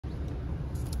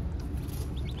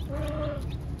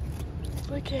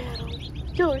Look at him.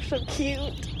 You're so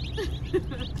cute.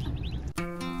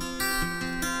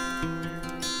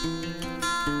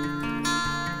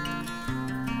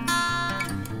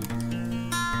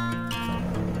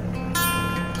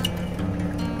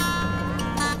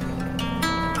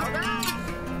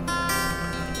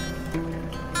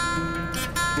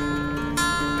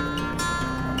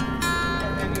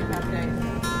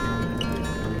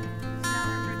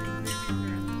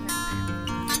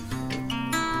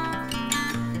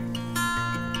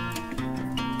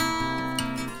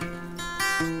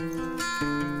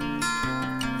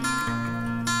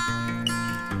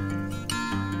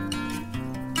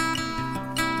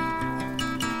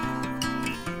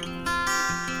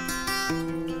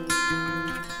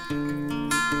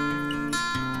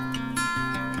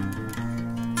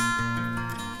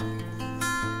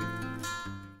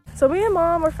 So me and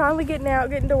Mom are finally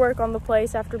getting to work on the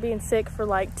place after being sick for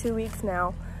like 2 weeks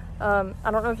now. I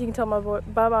don't know if you can tell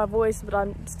by my voice, but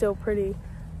I'm still pretty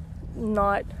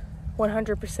not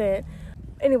 100%.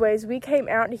 Anyways, we came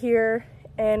out here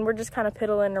and we're just kind of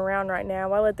piddling around right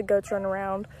now. I let the goats run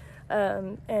around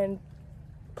and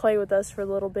play with us for a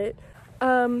little bit.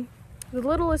 The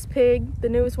littlest pig, the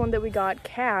newest one that we got,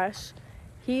 Cash,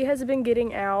 he has been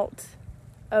getting out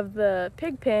of the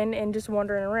pig pen and just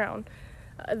wandering around.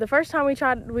 The first time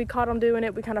we caught him doing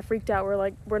it, we kind of freaked out. We're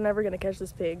like, we're never gonna catch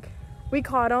this pig. We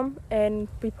caught him and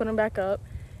we put him back up,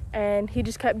 and he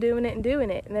just kept doing it.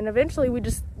 And then eventually we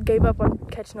just gave up on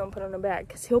catching him and putting him back,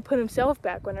 because he'll put himself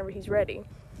back whenever he's ready.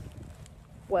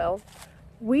 Well,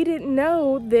 we didn't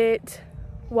know that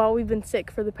while we've been sick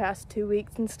for the past 2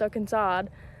 weeks and stuck inside,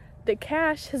 that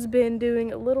Cash has been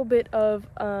doing a little bit of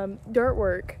dirt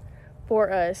work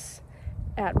for us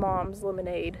at Mom's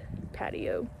lemonade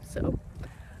patio. So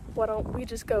why don't we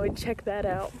just go and check that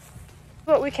out?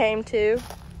 What we came to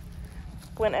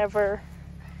whenever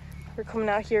we're coming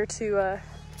out here to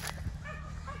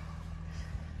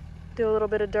do a little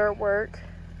bit of dirt work.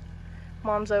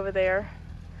 Mom's over there.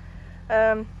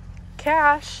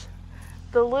 Cash,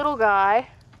 the little guy,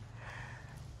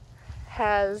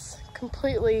 has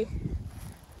completely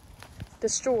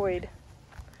destroyed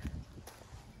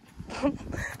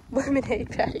lemonade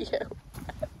patio.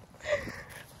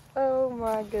 Oh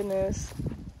my goodness.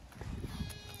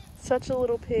 Such a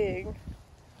little pig.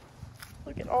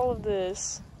 Look at all of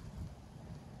this.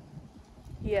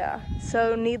 Yeah,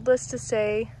 so needless to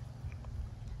say,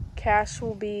 Cash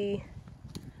will be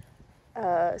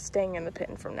staying in the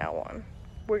pen from now on.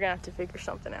 We're gonna have to figure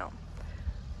something out.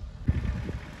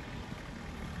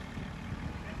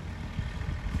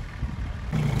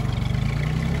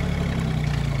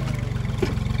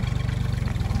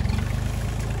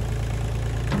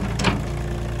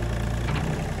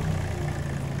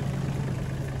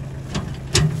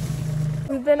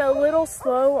 We've been a little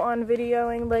slow on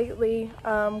videoing lately.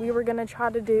 We were gonna try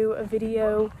to do a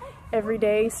video every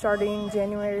day starting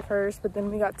January 1st, but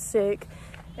then we got sick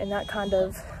and that kind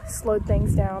of slowed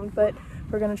things down. But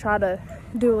we're gonna try to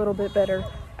do a little bit better.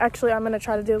 Actually, I'm gonna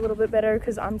try to do a little bit better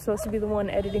because I'm supposed to be the one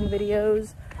editing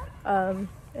videos and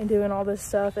doing all this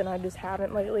stuff, and I just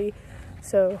haven't lately.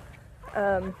 So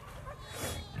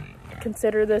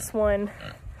consider this one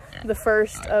the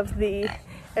first of the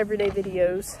everyday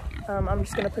videos. I'm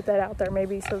just gonna put that out there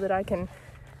maybe so that I can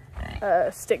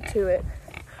stick to it.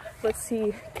 Let's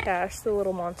see Cash, the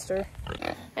little monster.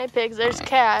 Hey pigs, there's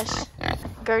Cash.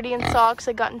 Gertie and Socks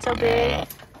have gotten so big.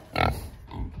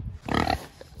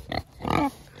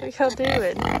 Look how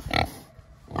doing.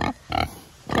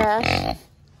 Cash.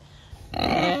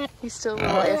 He's still a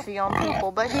little iffy on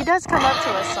people, but he does come up to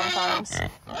us sometimes.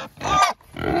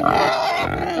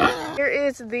 Here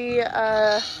is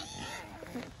the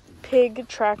pig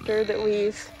tractor that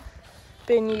we've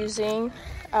been using.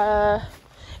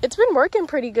 It's been working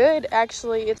pretty good,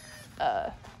 actually.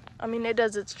 I mean, it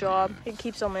does its job. It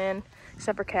keeps them in,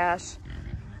 except for Cash.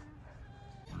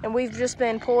 And we've just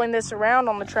been pulling this around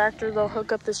on the tractor. They'll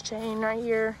hook up this chain right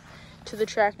here to the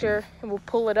tractor, and we'll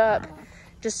pull it up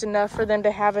just enough for them to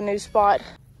have a new spot.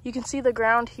 You can see the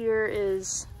ground here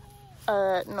is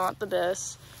not the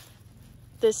best.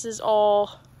 This is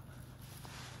all,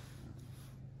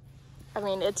 I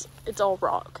mean, it's all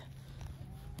rock.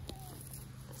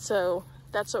 So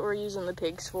that's what we're using the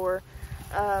pigs for.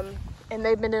 And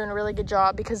they've been doing a really good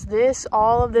job, because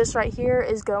all of this right here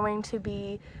is going to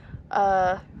be,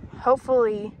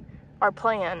 hopefully our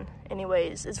plan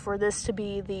anyways, is for this to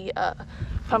be the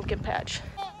pumpkin patch.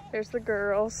 There's the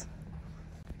girls.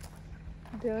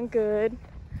 Doing good.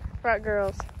 Right,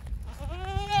 girls?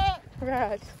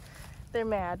 Right. They're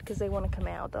mad because they want to come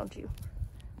out, don't you?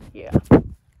 Yeah.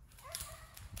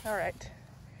 All right.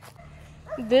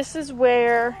 This is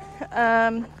where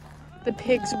the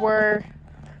pigs were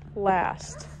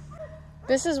last.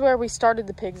 This is where we started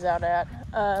the pigs out at.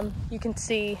 You can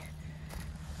see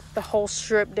the whole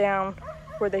strip down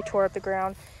where they tore up the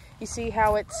ground. You see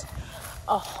how it's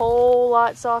a whole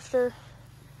lot softer?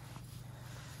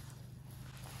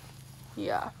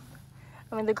 Yeah.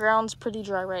 I mean, the ground's pretty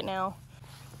dry right now.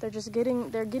 They're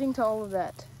getting to all of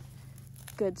that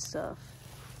good stuff.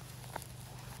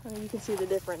 I mean, you can see the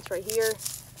difference right here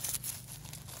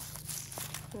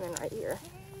and then right here.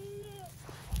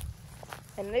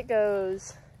 And it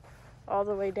goes all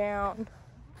the way down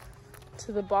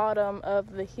to the bottom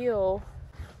of the hill.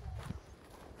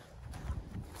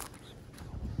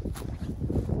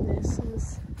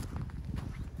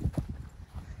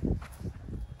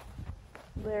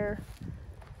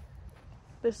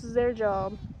 This is their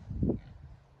job.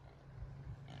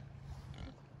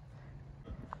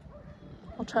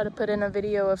 I'll try to put in a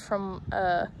video of from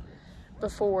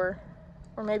before,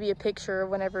 or maybe a picture of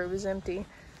whenever it was empty,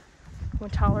 when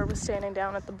Tyler was standing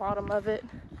down at the bottom of it.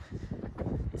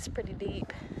 It's pretty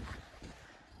deep.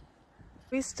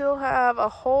 We still have a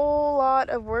whole lot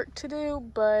of work to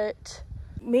do, but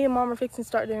me and Mom are fixing to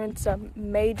start doing some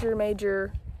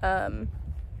major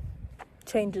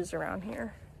changes around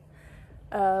here.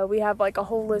 We have like a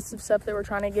whole list of stuff that we're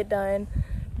trying to get done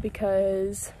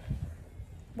because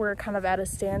we're kind of at a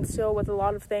standstill with a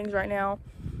lot of things right now.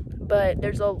 But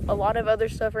there's a lot of other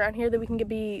stuff around here that we can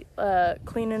be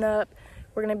cleaning up.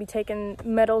 We're gonna be taking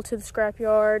metal to the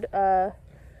scrapyard,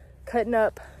 cutting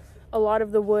up a lot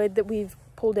of the wood that we've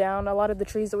pulled down, a lot of the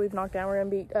trees that we've knocked down. We're gonna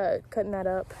be cutting that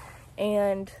up.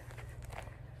 And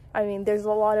I mean, there's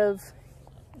a lot of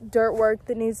dirt work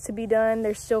that needs to be done.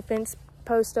 There's still fence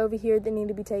posts over here that need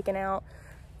to be taken out.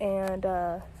 And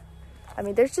I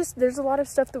mean, there's a lot of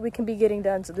stuff that we can be getting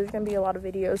done. So there's gonna be a lot of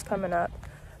videos coming up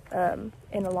and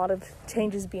a lot of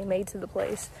changes being made to the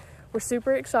place. We're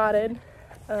super excited.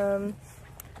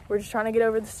 We're just trying to get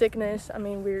over the sickness. I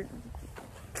mean, we're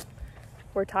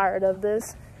tired of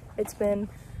this. It's been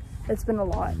a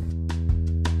lot.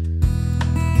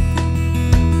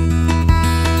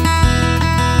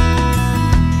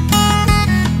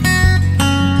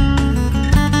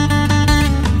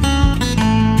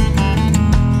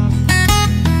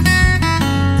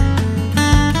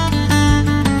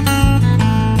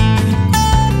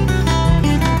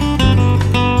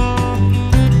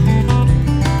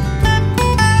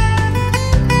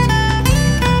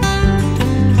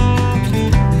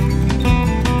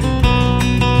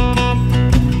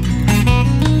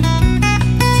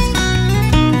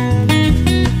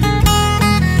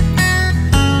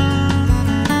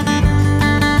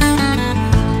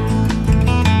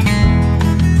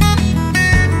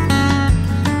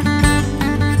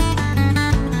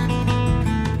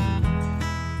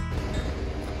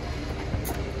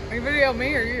 Are you videoing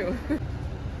me or you?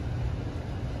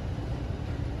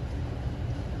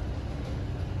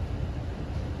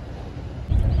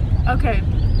 Okay,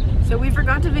 so we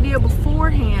forgot to video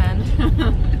beforehand,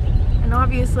 and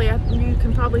obviously you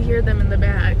can probably hear them in the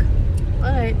back,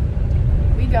 but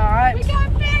we got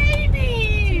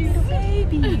babies!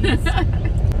 Babies!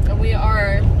 So we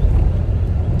are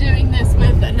doing this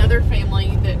with another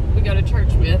family that we go to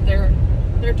church with.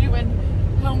 They're doing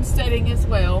homesteading as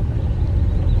well.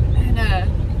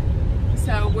 And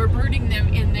so we're brooding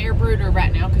them in their brooder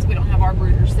right now because we don't have our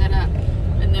brooder set up.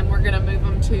 And then we're going to move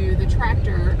them to the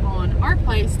tractor on our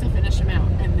place to finish them out.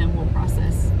 And then we'll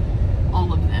process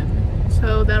all of them.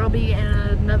 So that'll be in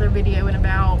another video in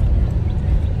about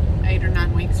 8 or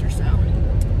 9 weeks or so.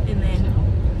 And then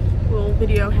we'll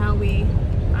video how we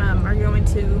are going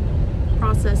to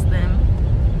process them.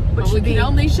 Which we can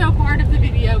only show part of the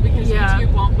video because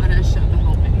YouTube won't let us show the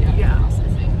whole video of the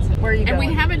processing. So. Where are you going? And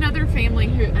we have another family,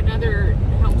 another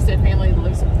homestead family that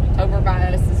lives over by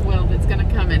us as well that's going to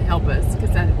come and help us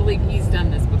because I believe he's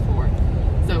done this before.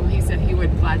 So he said he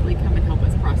would gladly come and help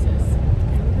us process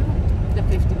the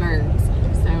 50 birds.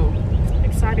 So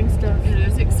exciting stuff. It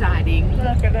is exciting.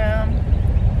 Look at them.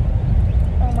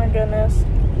 Oh my goodness.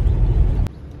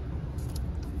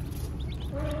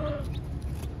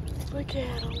 Look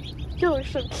at them. Y'all are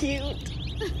so cute.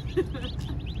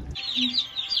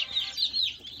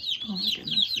 Oh my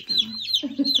goodness, look at them.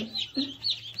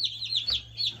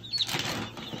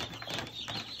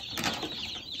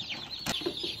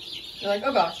 You're like,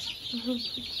 oh gosh. Like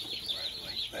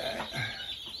that.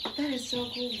 That is so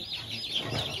cool.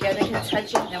 Yeah, they can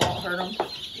touch it and it won't hurt them.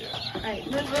 Yeah.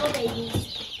 Alright, those little babies.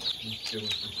 Let's give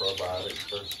them some probiotics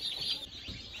first.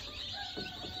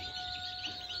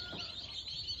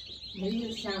 Maybe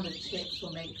the sound of chips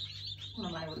will make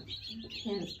when my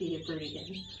hens be a brood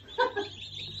again.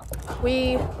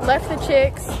 We left the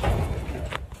chicks.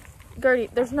 Gertie,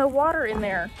 there's no water in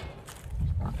there.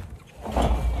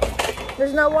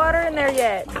 There's no water in there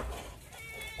yet.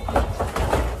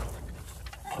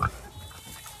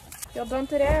 Y'all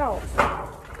dumped it out.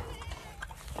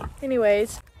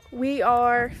 Anyways, we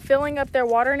are filling up their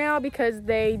water now because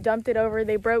they dumped it over.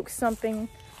 They broke something,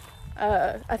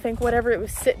 I think whatever it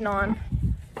was sitting on.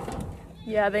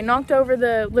 Yeah, they knocked over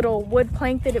the little wood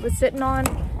plank that it was sitting on.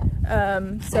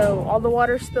 So all the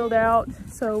water spilled out.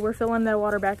 So we're filling their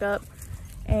water back up.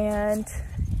 And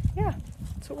yeah,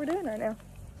 that's what we're doing right now.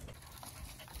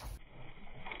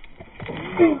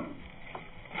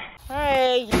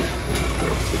 Hi.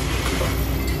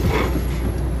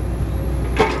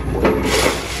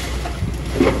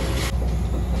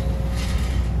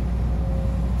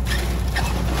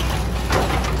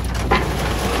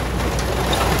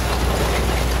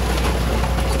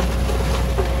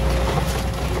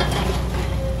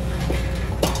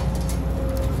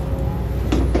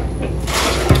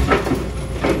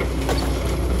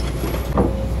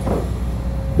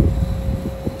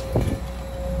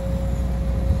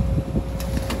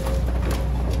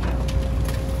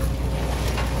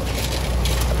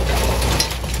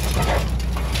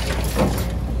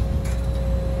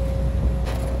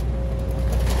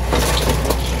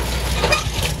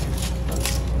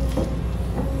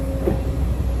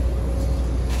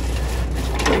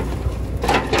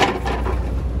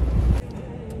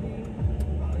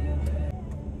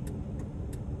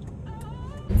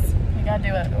 Gotta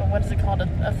do what is it called?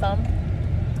 A thumb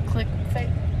click fake?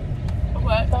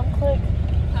 What? Thumb click?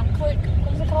 Thumb click?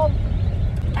 What is it called?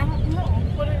 I don't know.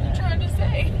 What are you trying to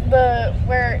say?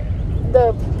 Where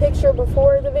the picture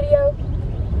before the video?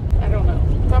 I don't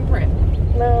know. Thumbprint.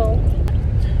 No.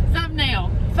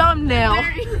 Thumbnail. Thumbnail.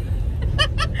 There you-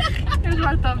 Here's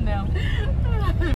my thumbnail.